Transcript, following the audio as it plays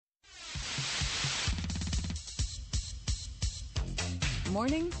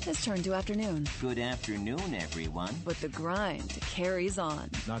Morning has turned to afternoon. Good afternoon, everyone. But the grind carries on.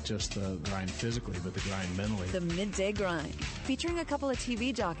 Not just the grind physically, but the grind mentally. The Midday Grind, featuring a couple of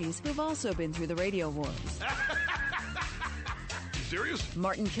TV jockeys who've also been through the radio wars. Serious?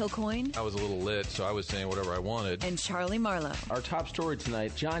 Martin Kilcoyne. I was a little lit, so I was saying whatever I wanted. And Charlie Marlowe. Our top story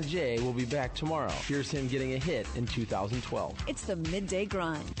tonight, John Jay will be back tomorrow. Here's him getting a hit in 2012. It's the Midday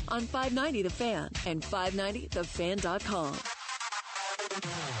Grind on 590 The Fan and 590thefan.com.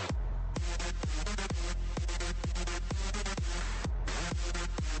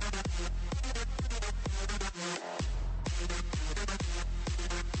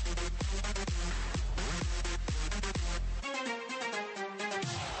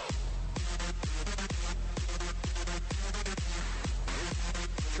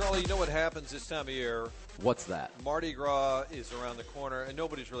 Charlie, you know what happens this time of year? What's that? Mardi Gras is around the corner, and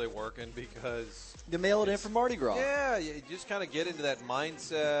nobody's really working because... You mail it in for Mardi Gras. Yeah, you just kind of get into that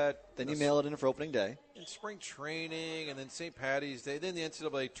mindset. Then you mail it in for opening day. And spring training, and then St. Patty's Day, then the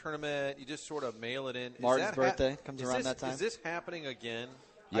NCAA tournament. You just sort of mail it in. Martin's birthday comes around that time. Is this happening again?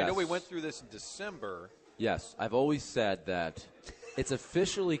 Yes. I know we went through this in December. Yes, I've always said that it's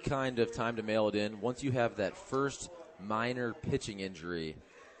officially kind of time to mail it in once you have that first minor pitching injury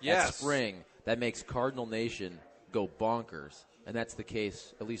at spring that makes Cardinal Nation go bonkers, and that's the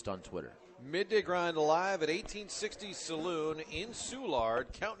case, at least on Twitter. Midday Grind live at 1860 Saloon in Soulard,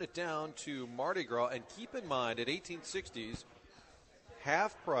 counting it down to Mardi Gras. And keep in mind, at 1860's,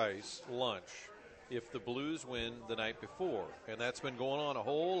 half-price lunch if the Blues win the night before. And that's been going on a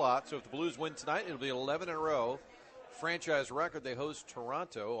whole lot. So if the Blues win tonight, it'll be 11 in a row. Franchise record, they host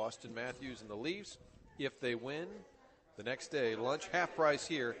Toronto, Austin Matthews and the Leafs. If they win the next day, lunch half-price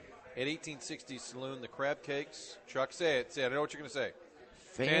here at 1860 Saloon. The crab cakes. Chuck, say it. Say it. I know what you're going to say.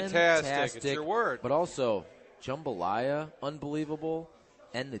 Fantastic. It's your word. But also, jambalaya, unbelievable.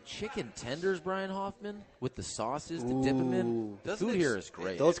 And the chicken tenders, Brian Hoffman, with the sauces to dip them in. The food here is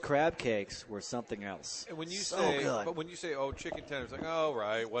great. Those crab cakes were something else. And when you good. But when you say, oh, chicken tenders, like, oh,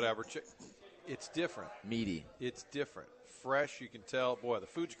 right, whatever. It's different. Meaty. It's different. Fresh, you can tell. Boy, the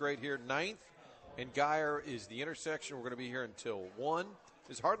food's great here. 9th and Geyer is the intersection. We're going to be here until 1.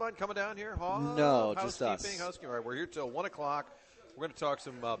 Is Hardline coming down here? No, just us. Housekeeping. All right, we're here till 1 o'clock. We're going to talk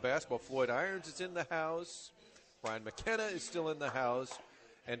some basketball. Floyd Irons is in the house. Brian McKenna is still in the house.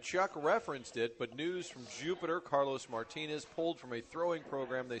 And Chuck referenced it, but news from Jupiter, Carlos Martinez pulled from a throwing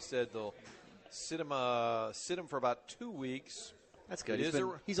program. They said they'll sit him for about 2 weeks. That's good.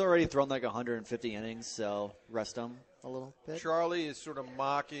 He's already thrown like 150 innings, so rest him a little bit. Charlie is sort of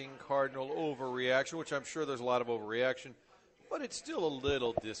mocking Cardinal overreaction, which I'm sure there's a lot of overreaction. But it's still a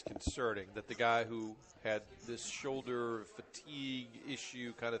little disconcerting that the guy who had this shoulder fatigue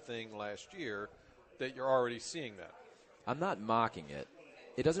issue kind of thing last year, that you're already seeing that. I'm not mocking it.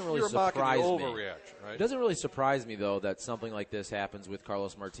 It doesn't really You're surprise mocking the me. overreaction, right? It doesn't really surprise me, though, that something like this happens with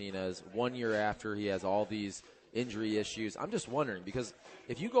Carlos Martinez 1 year after he has all these injury issues. I'm just wondering, because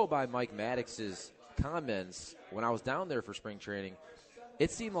if you go by Mike Maddox's comments when I was down there for spring training,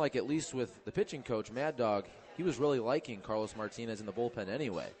 it seemed like, at least with the pitching coach, Mad Dog, he was really liking Carlos Martinez in the bullpen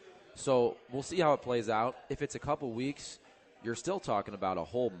anyway. So we'll see how it plays out. If it's a couple weeks, you're still talking about a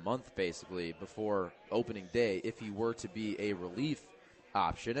whole month, basically, before opening day if he were to be a relief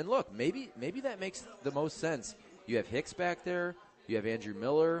option. And look, maybe that makes the most sense. You have Hicks back there. You have Andrew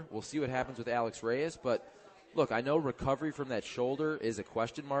Miller. We'll see what happens with Alex Reyes. But, look, I know recovery from that shoulder is a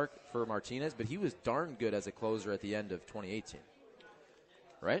question mark for Martinez, but he was darn good as a closer at the end of 2018.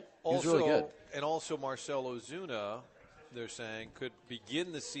 Right? He was really good. And also Marcell Ozuna, they're saying, could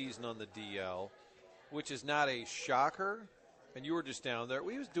begin the season on the DL, which is not a shocker. And you were just down there.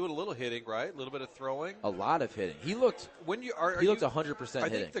 He was doing a little hitting, right? A little bit of throwing. A lot of hitting. He looked. He looked 100% hitting. I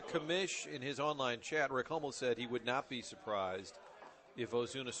think the commish in his online chat, Rick Hummel, said he would not be surprised if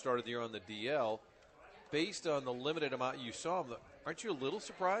Ozuna started the year on the DL. Based on the limited amount you saw him, aren't you a little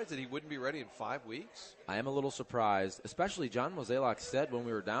surprised that he wouldn't be ready in 5 weeks? I am a little surprised, especially John Mozeliak said when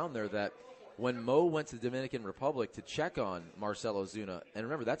we were down there that when Mo went to the Dominican Republic to check on Marcell Ozuna, and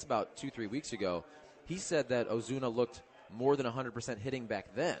remember, that's about 2-3 weeks ago, he said that Ozuna looked more than 100% hitting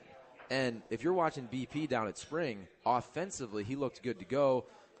back then. And if you're watching BP down at spring, offensively, he looked good to go,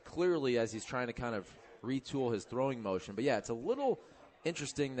 clearly as he's trying to kind of retool his throwing motion. But, yeah, it's a little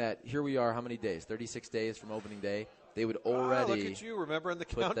interesting that here we are, how many days? 36 days from opening day. They would already look at you, remembering the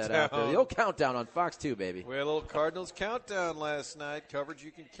put countdown. That out there. The old countdown on Fox 2, baby. We had a little Cardinals countdown last night. Coverage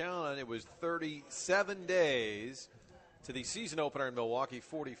you can count on. It was 37 days to the season opener in Milwaukee,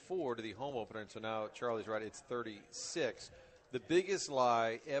 44 to the home opener. And so now Charlie's right, it's 36. The biggest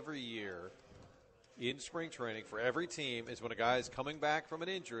lie every year in spring training for every team is when a guy is coming back from an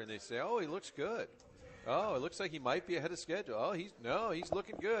injury and they say, oh, he looks good. Oh, it looks like he might be ahead of schedule. Oh, he's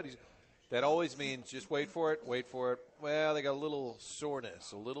looking good. That always means just wait for it. Well, they got a little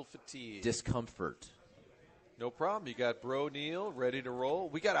soreness, a little fatigue. Discomfort. No problem. You got Bro Neal ready to roll.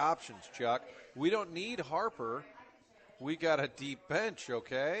 We got options, Chuck. We don't need Harper. We got a deep bench,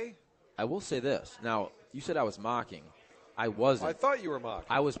 okay? I will say this. Now, you said I was mocking. I wasn't. I thought you were mocking.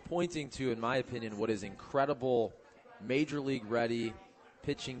 I was pointing to, in my opinion, what is incredible major league ready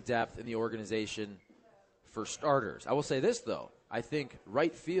pitching depth in the organization for starters. I will say this, though. I think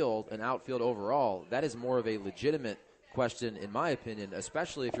right field and outfield overall, that is more of a legitimate question, in my opinion,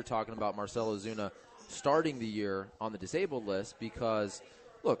 especially if you're talking about Marcell Ozuna starting the year on the disabled list because,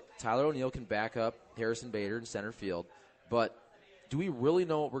 look, Tyler O'Neill can back up Harrison Bader in center field, but do we really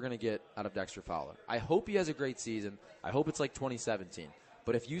know what we're going to get out of Dexter Fowler? I hope he has a great season. I hope it's like 2017.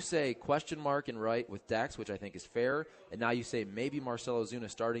 But if you say question mark in right with Dex, which I think is fair, and now you say maybe Marcell Ozuna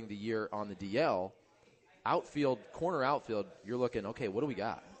starting the year on the DL, outfield, corner outfield, you're looking, okay, what do we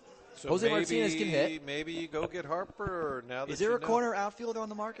got? So Jose Martinez can hit. Maybe you go get Harper. Or now that is there a corner outfielder on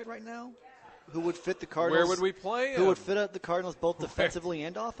the market right now who would fit the Cardinals? Where would we play him? Who would fit the Cardinals both defensively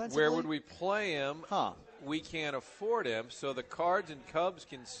and offensively? Where would we play him? Huh. We can't afford him, so the Cards and Cubs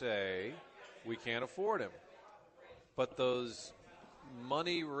can say we can't afford him. But those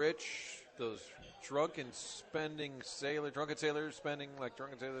money-rich, those drunken sailors spending like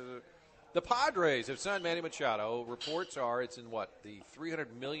drunken sailors. The Padres have signed Manny Machado. Reports are it's in the $300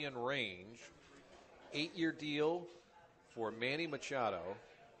 million range. 8-year deal for Manny Machado.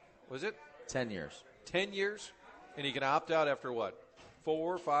 Was it? 10 years. 10 years? And he can opt out after what?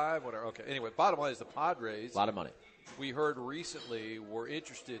 4, 5, whatever. Okay. Anyway, bottom line is the Padres. A lot of money. We heard recently were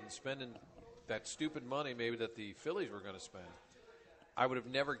interested in spending that stupid money maybe that the Phillies were going to spend. I would have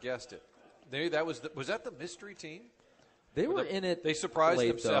never guessed it. Was that the mystery team? They were in it. They surprised late,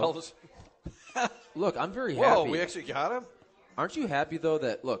 themselves. Look, I'm very happy. Whoa, we actually got him? Aren't you happy, though,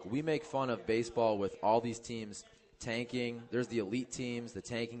 that, look, we make fun of baseball with all these teams tanking. There's the elite teams, the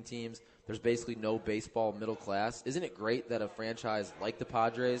tanking teams. There's basically no baseball middle class. Isn't it great that a franchise like the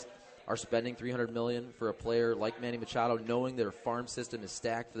Padres are spending $300 million for a player like Manny Machado, knowing their farm system is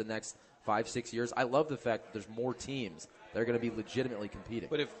stacked for the next 5-6 years? I love the fact that there's more teams that are going to be legitimately competing.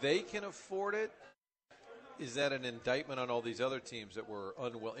 But if they can afford it, is that an indictment on all these other teams that were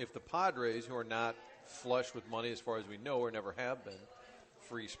unwilling? If the Padres, who are not flush with money as far as we know or never have been,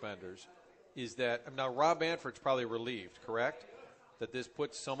 free spenders, is that – now Rob Manfred's probably relieved, correct? That this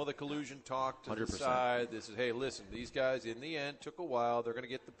puts some of the collusion talk to 100%. The side. This is, hey, listen, these guys in the end took a while. They're going to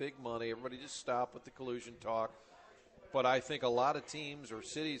get the big money. Everybody just stop with the collusion talk. But I think a lot of teams or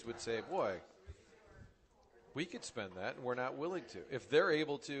cities would say, boy, we could spend that, and we're not willing to. If they're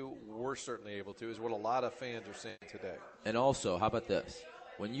able to, we're certainly able to, is what a lot of fans are saying today. And also, how about this?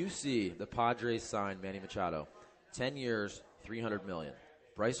 When you see the Padres sign Manny Machado, 10 years, $300 million.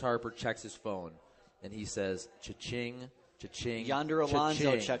 Bryce Harper checks his phone, and he says, cha-ching, cha-ching, Yonder Alonso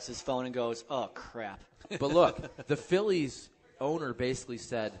cha-ching. checks his phone and goes, oh, crap. But look, the Phillies owner basically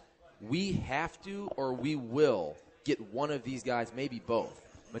said, we have to or we will get one of these guys, maybe both,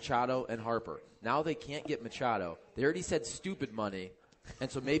 Machado and Harper. Now they can't get Machado. They already said stupid money,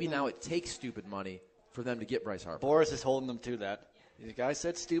 and so maybe now it takes stupid money for them to get Bryce Harper. Boris is holding them to that. The guy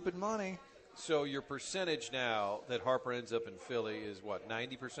said stupid money. So your percentage now that Harper ends up in Philly is what,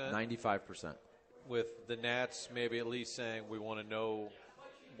 90%? 95%. With the Nats maybe at least saying we want to know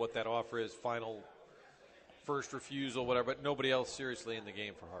what that offer is, final first refusal, whatever, but nobody else seriously in the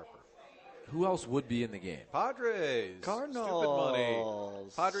game for Harper. Who else would be in the game? Padres. Cardinals. Stupid money.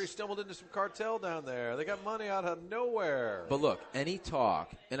 Padres stumbled into some cartel down there. They got money out of nowhere. But look, any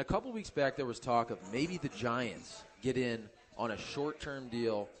talk, and a couple weeks back there was talk of maybe the Giants get in on a short-term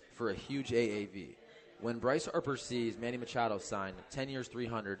deal for a huge AAV. When Bryce Harper sees Manny Machado signed 10 years,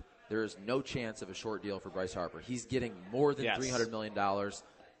 $300, there is no chance of a short deal for Bryce Harper. He's getting more than $300 million. What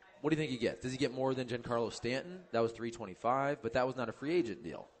do you think he gets? Does he get more than Giancarlo Stanton? That was $325, but that was not a free agent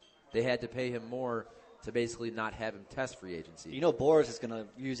deal. They had to pay him more to basically not have him test free agency. You know, Boris is going to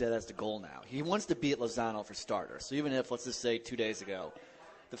use that as the goal now. He wants to beat Lozano for starters. So even if, let's just say 2 days ago,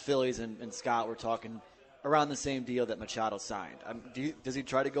 the Phillies and Scott were talking around the same deal that Machado signed. Does he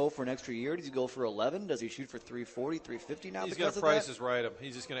try to go for an extra year? Does he go for 11? Does he shoot for 340, 350 now? He's going to price his right him.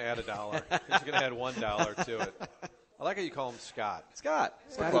 He's just going to add $1. He's going to add $1 to it. I like how you call him Scott. Scott.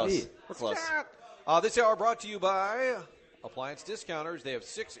 We're close. We're close. This hour brought to you by Appliance Discounters. They have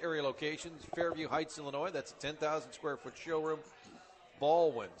 6 area locations. Fairview Heights, Illinois. That's a 10,000 square foot showroom.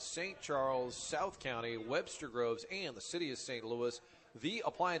 Baldwin, St. Charles, South County, Webster Groves, and the city of St. Louis.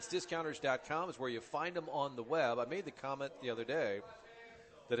 TheApplianceDiscounters.com is where you find them on the web. I made the comment the other day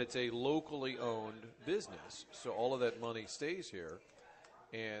that it's a locally owned business, so all of that money stays here.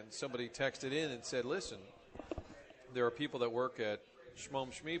 And somebody texted in and said, listen, there are people that work at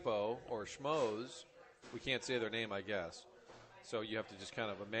Shmom Shmeepo or Schmoes. We can't say their name, I guess. So you have to just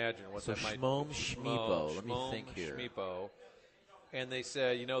kind of imagine what that might be. Shmom Shmeepo. Let me think here. Shmeepo. And they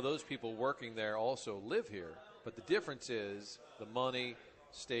said, those people working there also live here. But the difference is the money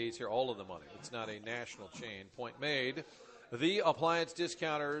stays here, all of the money. It's not a national chain. Point made.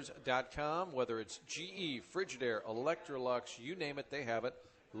 TheApplianceDiscounters.com, whether it's GE, Frigidaire, Electrolux, you name it, they have it.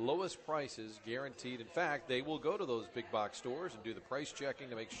 Lowest prices guaranteed. In fact, they will go to those big box stores and do the price checking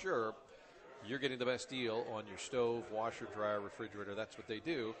to make sure you're getting the best deal on your stove, washer, dryer, refrigerator. That's what they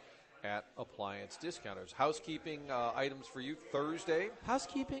do at Appliance Discounters. Housekeeping items for you Thursday.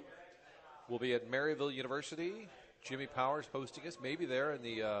 Housekeeping? We'll be at Maryville University. Jimmy Powers hosting us. Maybe there in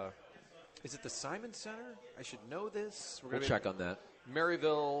the is it the Simon Center? I should know this. We'll check on that.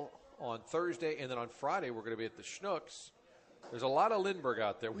 Maryville on Thursday, and then on Friday we're going to be at the Schnucks. There's a lot of Lindbergh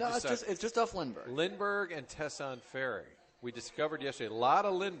out there. It's just off Lindbergh. Lindbergh and Tesson Ferry. We discovered yesterday a lot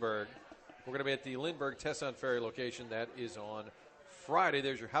of Lindbergh. We're going to be at the Lindbergh Tesson Ferry location. That is on Friday.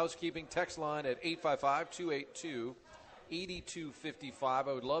 There's your housekeeping text line at 855-282-8255.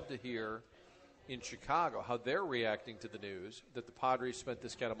 I would love to hear in Chicago how they're reacting to the news that the Padres spent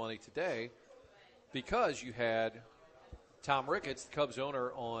this kind of money today, because you had Tom Ricketts, the Cubs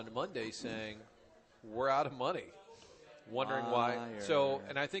owner, on Monday saying, we're out of money, wondering why. So,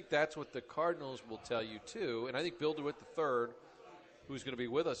 and I think that's what the Cardinals will tell you, too. And I think Bill DeWitt III, who's going to be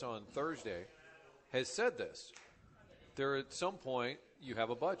with us on Thursday, has said this. There, at some point, you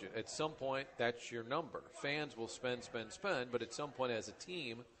have a budget. At some point, that's your number. Fans will spend, but at some point as a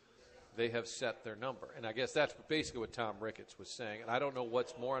team, they have set their number. And I guess that's basically what Tom Ricketts was saying. And I don't know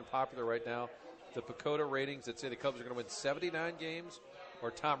what's more unpopular right now, the PECOTA ratings that say the Cubs are going to win 79 games,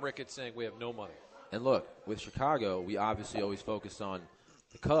 or Tom Ricketts saying we have no money. And look, with Chicago, we obviously always focus on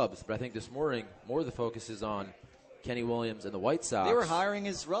the Cubs, but I think this morning more of the focus is on Kenny Williams and the White Sox. They were hiring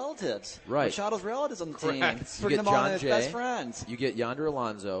his relatives. Right. Machado's relatives on the team. You get John Jay, best friends. You get Yonder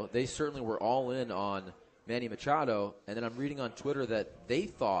Alonso. They certainly were all in on Manny Machado, and then I'm reading on Twitter that they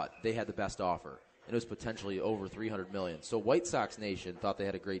thought they had the best offer, and it was potentially over $300 million. So White Sox Nation thought they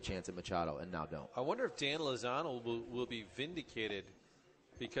had a great chance at Machado, and now don't. I wonder if Dan Lozano will be vindicated,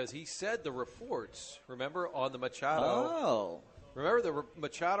 because he said the reports, remember, on the Machado. Oh. Remember the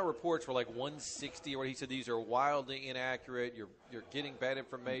Machado reports were like 160, where he said these are wildly inaccurate, you're getting bad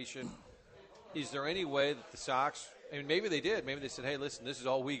information. Is there any way that the Sox, I mean, maybe they did. Maybe they said, hey, listen, this is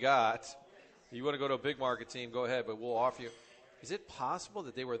all we got. You want to go to a big market team, go ahead, but we'll offer you. Is it possible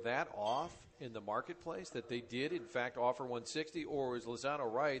that they were that off in the marketplace, that they did, in fact, offer 160, or was Lozano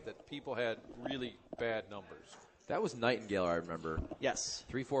right that people had really bad numbers? That was Nightingale, I remember. Yes.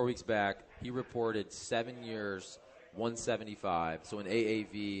 3-4 weeks back, he reported 7 years, 175, so an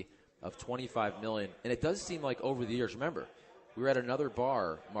AAV of $25 million. And it does seem like over the years, remember, we were at another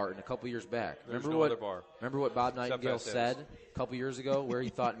bar, Martin, a couple years back. There's no other bar. Remember what Bob Nightingale said a couple years ago, where he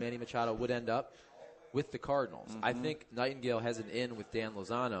thought Manny Machado would end up? With the Cardinals. Mm-hmm. I think Nightingale has an in with Dan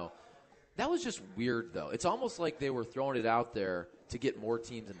Lozano. That was just weird, though. It's almost like they were throwing it out there to get more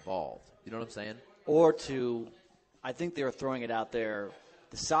teams involved. You know what I'm saying? Or I think they were throwing it out there,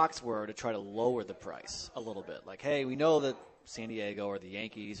 the Sox were, to try to lower the price a little bit. Like, hey, we know that San Diego or the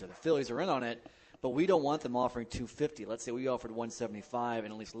Yankees or the Phillies are in on it, but we don't want them offering $250. Let's say we offered $175 and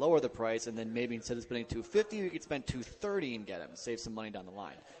at least lower the price, and then maybe instead of spending $250, we could spend $230 and get them, save some money down the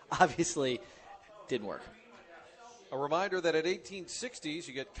line. Obviously, didn't work. A reminder that at 1860s,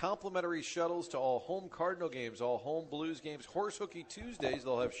 you get complimentary shuttles to all home Cardinal games, all home Blues games. Horse Hooky Tuesdays,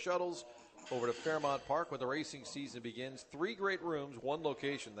 they'll have shuttles over to Fairmount Park when the racing season begins. 3 great rooms, 1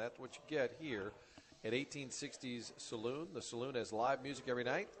 location. That's what you get here at 1860s Saloon. The Saloon has live music every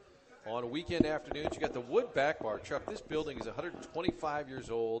night. On weekend afternoons, you got the Wood Back Bar. Chuck, this building is 125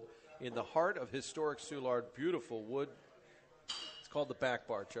 years old in the heart of historic Soulard. Beautiful wood. It's called the Back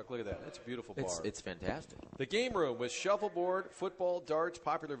Bar, Chuck. Look at that. It's a beautiful bar. It's fantastic. The game room with shuffleboard, football, darts,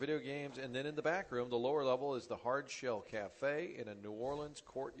 popular video games, and then in the back room, the lower level is the Hard Shell Cafe in a New Orleans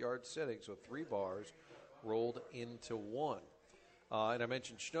courtyard setting. So 3 bars rolled into 1. And I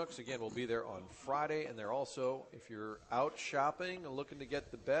mentioned Schnucks, again, will be there on Friday. And they're also, if you're out shopping and looking to get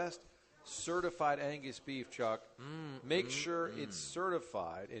the best, certified Angus beef, Chuck. Make sure it's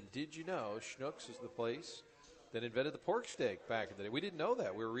certified. And did you know Schnucks is the place that invented the pork steak back in the day? We didn't know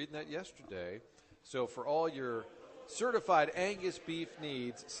that. We were reading that yesterday. So for all your certified Angus beef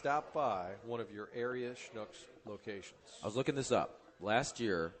needs, stop by one of your area Schnucks locations. I was looking this up. last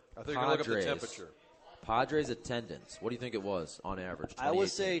year, I think you're going to look up the temperature. Padres attendance, what do you think it was on average? I would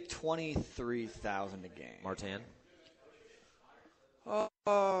say 23,000 a game. Martin?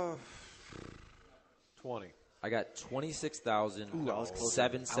 20. I got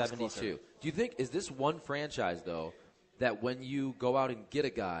 26,772. Do you think, is this one franchise, though, that when you go out and get a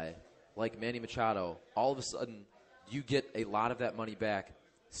guy like Manny Machado, all of a sudden you get a lot of that money back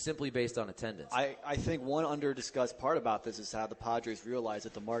simply based on attendance? I think one under-discussed part about this is how the Padres realize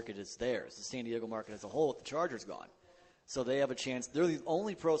that the market is theirs, the San Diego market as a whole, with the Chargers gone. So they have a chance. They're the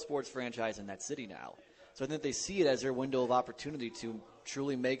only pro sports franchise in that city now. So I think they see it as their window of opportunity to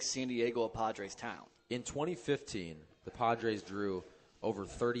truly make San Diego a Padres town. In 2015, the Padres drew over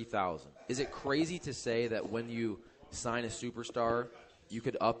 30,000. Is it crazy to say that when you sign a superstar, you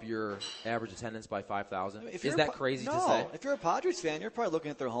could up your average attendance by 5,000? Is that crazy to say? If you're a Padres fan, you're probably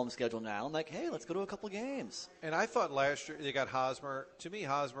looking at their home schedule now and like, hey, let's go to a couple games. And I thought last year they got Hosmer. To me,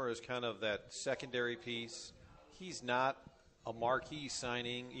 Hosmer is kind of that secondary piece. He's not a marquee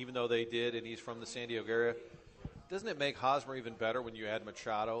signing, even though they did, and he's from the San Diego area. Doesn't it make Hosmer even better when you add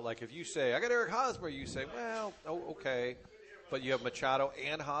Machado? Like if you say, I got Eric Hosmer, you say, well, okay. But you have Machado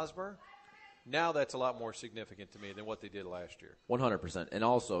and Hosmer. Now that's a lot more significant to me than what they did last year. 100%. And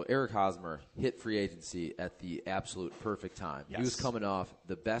also, Eric Hosmer hit free agency at the absolute perfect time. Yes. He was coming off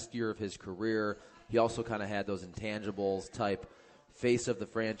the best year of his career. He also kind of had those intangibles type face of the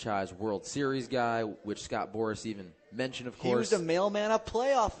franchise World Series guy, which Scott Boras even mentioned, of course. He was the mailman of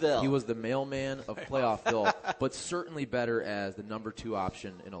Playoffville. He was the mailman of Playoffville, but certainly better as the number 2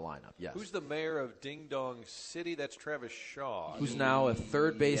 option in a lineup, yes. Who's the mayor of Ding Dong City? That's Travis Shaw. Who's now a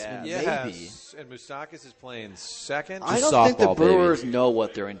third baseman, maybe. Yes, and Moustakis is playing second. I don't think the Brewers know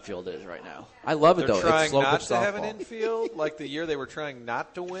what their infield is right now. I love it, They're though. trying it's slow not pitch to have an softball. infield like the year they were trying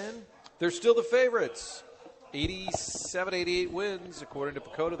not to win. They're still the favorites. 87, 88 wins, according to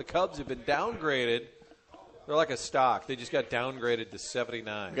Pacoda. The Cubs have been downgraded. They're like a stock. They just got downgraded to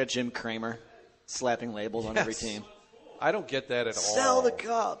 79. We got Jim Kramer slapping labels on every team. I don't get that at all. Sell the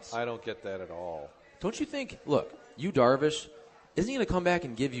Cubs. I don't get that at all. Don't you think, look, you Darvish, isn't he going to come back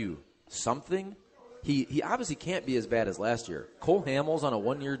and give you something? He obviously can't be as bad as last year. Cole Hamels on a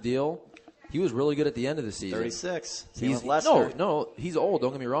 1-year deal. He was really good at the end of the season. 36. No, he's old.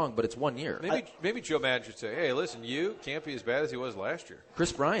 Don't get me wrong, but it's 1 year. Maybe Joe Maddon should say, hey, listen, you can't be as bad as he was last year.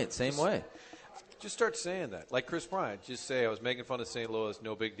 Chris Bryant, same way. Just start saying that. Like Chris Bryant. Just say, I was making fun of St. Louis.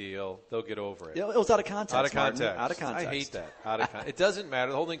 No big deal. They'll get over it. It was out of context, Out of context. Martin. Out of context. I hate that. Out of it doesn't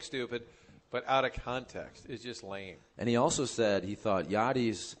matter. The whole thing's stupid. But out of context is just lame. And he also said he thought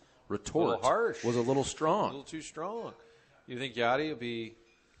Yadi's retort was a little strong. A little too strong. You think Yadi will be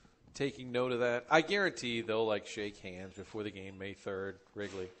taking note of that? I guarantee they'll like shake hands before the game, May 3rd,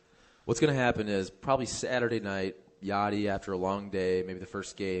 Wrigley. What's going to happen is probably Saturday night, Yadi, after a long day, maybe the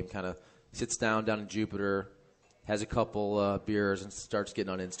first game, kind of sits down in Jupiter, has a couple beers, and starts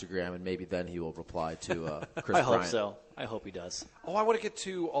getting on Instagram, and maybe then he will reply to Chris I Bryant. hope so. I hope he does. Oh, I want to get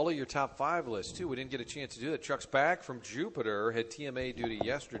to all of your top 5 lists, too. We didn't get a chance to do that. Chuck's back from Jupiter, had TMA duty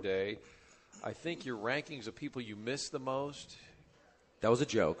yesterday. I think your rankings of people you miss the most. That was a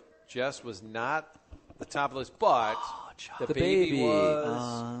joke. Jess was not the top of the list, but the baby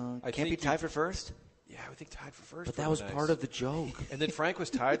was. Can't be tied for first? Yeah, I would think tied for first. But that was part of the joke. And then Frank was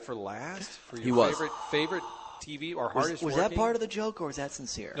tied for last for your He was. favorite TV or hardest Was working? that part of the joke, or was that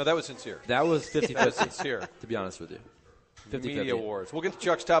sincere? No, that was sincere. That was 50-50, sincere. to be honest with you. 50-50. Media Awards. We'll get to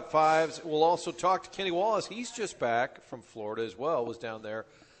Chuck's top 5s. We'll also talk to Kenny Wallace. He's just back from Florida as well, was down there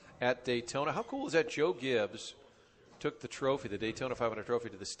at Daytona. How cool is that? Joe Gibbs took the trophy, the Daytona 500 trophy,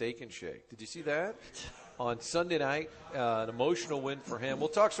 to the Steak and Shake. Did you see that? On Sunday night, an emotional win for him. We'll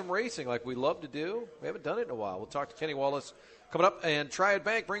talk some racing like we love to do. We haven't done it in a while. We'll talk to Kenny Wallace coming up. And Triad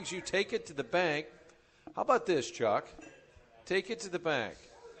Bank brings you Take It to the Bank. How about this, Chuck? Take It to the Bank.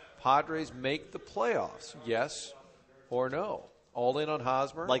 Padres make the playoffs, yes or no? All in on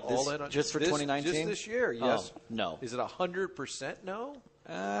Hosmer? Like this, all in on, just for 2019? Just this year, yes. No. Is it 100% no?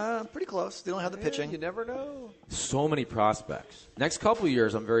 Pretty close. They don't have the pitching. You never know. So many prospects. Next couple of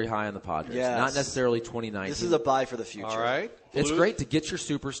years, I'm very high on the Padres. Yes. Not necessarily 2019. This is a buy for the future. All right. It's Blues- great to get your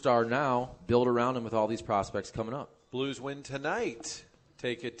superstar now, build around him with all these prospects coming up. Blues win tonight.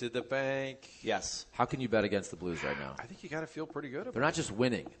 Take it to the bank. Yes. How can you bet against the Blues right now? I think you got to feel pretty good about They're not just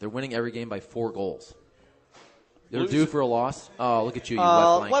winning. They're winning every game by 4 goals. They're Blues- due for a loss. Oh, look at you,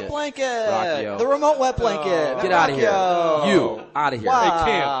 wet Wet blanket. blanket. Rockio. The remote wet blanket. Get out of here. Rockio. You, out of here.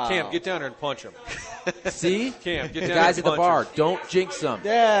 Wow. Hey, Cam, get down there and punch him. See? Cam, get The down guys there at and the bar, punch him. don't jinx them.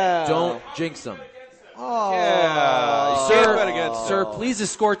 Yeah. Don't jinx them. Oh. Yeah. You can't bet against Sir, him. please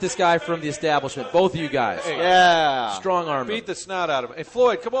escort this guy from the establishment. Both of you guys. Hey. Yeah. Strong arm. Beat the snot out of him. Hey,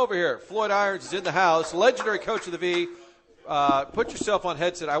 Floyd, come over here. Floyd Irons is in the house, legendary coach of the V. Put yourself on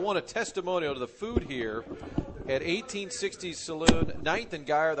headset. I want a testimonial to the food here at 1860s Saloon, 9th and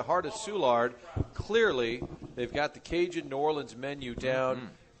Geyer, the heart of Soulard. Clearly, they've got the Cajun New Orleans menu down,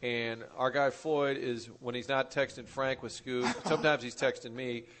 and our guy Floyd is, when he's not texting Frank with Scoop, sometimes he's texting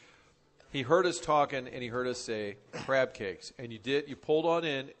me. He heard us talking, and he heard us say crab cakes. And you pulled on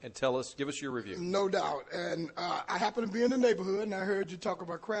in and give us your review. No doubt. And I happen to be in the neighborhood, and I heard you talk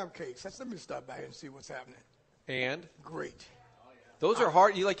about crab cakes. I said, let me stop by here and see what's happening. And? Great. Those are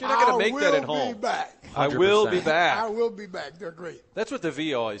hard. You're not going to make that at home. I will be back. I will be back. I will be back. They're great. That's what the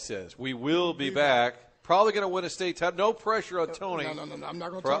V always says. We will be back. Probably going to win a state title. No pressure on Tony. No. I'm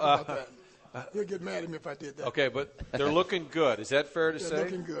not going to talk about that. He'll get mad at me if I did that. Okay, but they're looking good. Is that fair to say? They're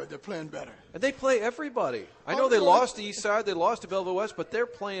looking good. They're playing better. And they play everybody. I know they lost to East Side. They lost to Belleville West, but they're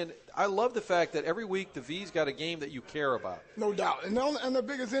playing. I love the fact that every week the V's got a game that you care about. No doubt. And the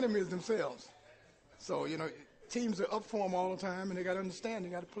biggest enemy is themselves. So, teams are up for them all the time, and they got to understand they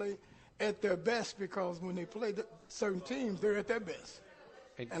got to play at their best because when they play certain teams, they're at their best.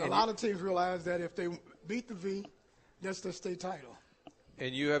 And a lot of teams realize that if they beat the V, that's their state title.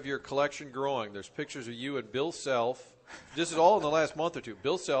 And you have your collection growing. There's pictures of you and Bill Self. This is all in the last month or two.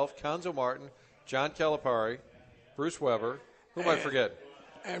 Bill Self, Conzo Martin, John Calipari, Bruce Weber. Who am I forgetting?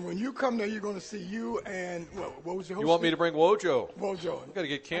 And when you come there, you're going to see you and what was your host? You want me to bring Wojo? Wojo. We've got to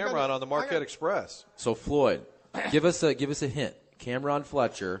get Cameron on the Marquette Express. So, Floyd, give us a hint. Cameron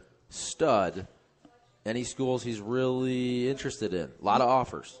Fletcher, stud. Any schools he's really interested in? A lot of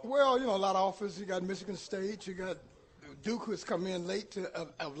offers. Well, a lot of offers. You got Michigan State. You got Duke, who's come in late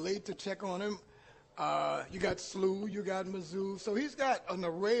to check on him. You got SLU. You got Mizzou. So he's got an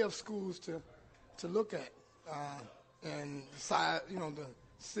array of schools to look at. And the size, the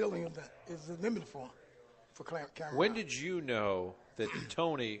ceiling of that is limited for Cameron. When did you know that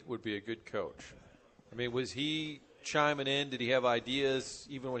Tony would be a good coach? I mean, was he chiming in? Did he have ideas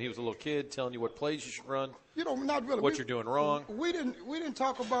even when he was a little kid, telling you what plays you should run? Not really. What you're doing wrong? We didn't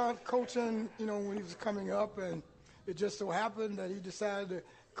talk about coaching, when he was coming up, and it just so happened that he decided to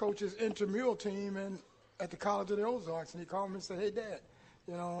coach his intramural team at the College of the Ozarks, and he called me and said, "Hey, Dad,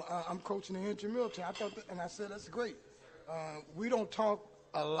 I'm coaching the intramural team." And I said, "That's great." We don't talk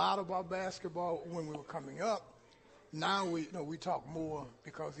a lot about basketball when we were coming up. Now we talk more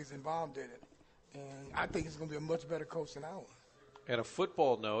because he's involved in it, and I think he's going to be a much better coach than I was. And a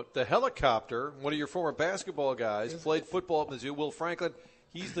football note: the helicopter, one of your former basketball guys, played football at Mizzou. Will Franklin,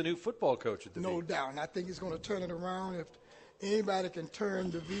 he's the new football coach at the V. No doubt, and I think he's going to turn it around. If anybody can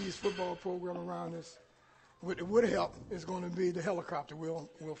turn the V's football program around, it would help. It's going to be the helicopter, Will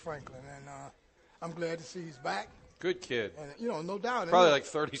Franklin, and I'm glad to see he's back. Good kid. And, no doubt. Probably like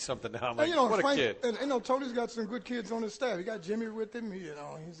 30-something now. I'm like, what Frank, a kid. And, Tony's got some good kids on his staff. He got Jimmy with him.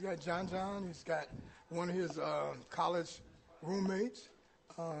 He's got John. He's got one of his college roommates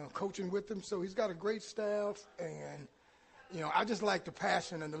coaching with him. So he's got a great staff. And, I just like the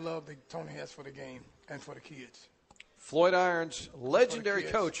passion and the love that Tony has for the game and for the kids. Floyd Irons, legendary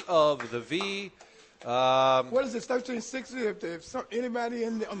coach of the V. What is this, 1360? If anybody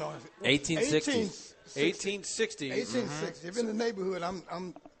in the 1860s. 1860. 1860. If in the neighborhood,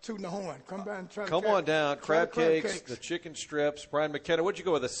 I'm tooting the horn. Come by and try. Come on down. Crab cakes, the chicken strips. Brian McKenna, what'd you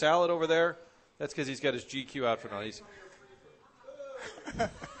go with? A salad over there? That's because he's got his GQ outfit on.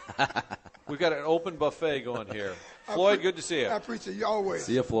 We've got an open buffet going here. Floyd, good to see you. I appreciate you always.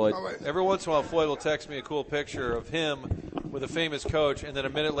 See you, Floyd. Every once in a while, Floyd will text me a cool picture of him with a famous coach, and then a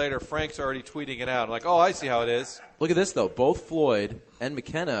minute later, Frank's already tweeting it out. I'm like, I see how it is. Look at this, though. Both Floyd and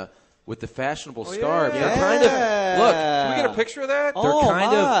McKenna with the fashionable scarves. Yeah. They're kind of, look. Can we get a picture of that?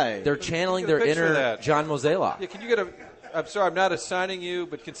 They're channeling their inner John Mozeliak. Yeah, can you get I'm sorry, I'm not assigning you,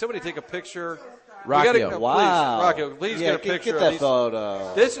 but can somebody take a picture? Rocky, wow. Please get a picture get that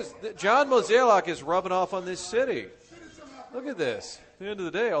of these. Photo. John Mozeliak is rubbing off on this city. Look at this. At the end of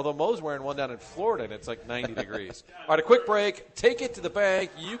the day, although Mo's wearing one down in Florida, and it's like 90 degrees. All right, a quick break. Take it to the bank.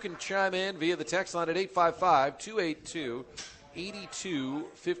 You can chime in via the text line at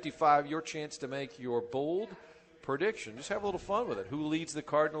 855-282-8255. Your chance to make your bold prediction. Just have a little fun with it. Who leads the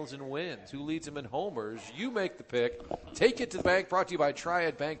Cardinals in wins? Who leads them in homers? You make the pick. Take it to the bank. Brought to you by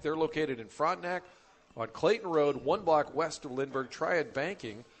Triad Bank. They're located in Frontenac on Clayton Road, 1 block west of Lindbergh.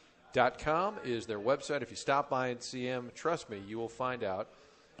 TriadBanking.com is their website. If you stop by and see them, trust me, you will find out.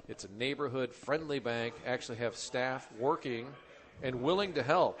 It's a neighborhood-friendly bank. Actually have staff working and willing to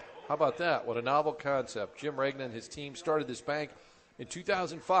help. How about that? What a novel concept. Jim Regna and his team started this bank in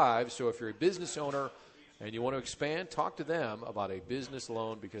 2005. So if you're a business owner and you want to expand, talk to them about a business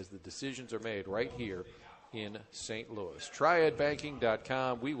loan because the decisions are made right here in St. Louis.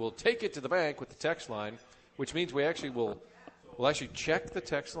 Triadbanking.com. We will take it to the bank with the text line, which means we actually will check the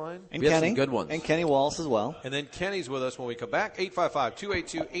text line. And we have Kenny, some good ones. And Kenny Wallace as well. And then Kenny's with us when we come back.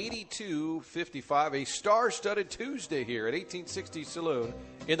 855-282-8255. A star-studded Tuesday here at 1860 Saloon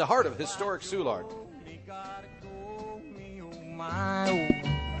in the heart of historic Soulard.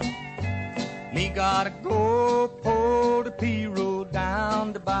 Me gotta go pull the P-road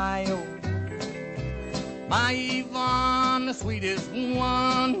down the bayou. My Yvonne, the sweetest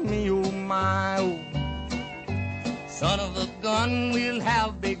one, me oh my oh. Son of a gun, we'll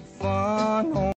have big fun.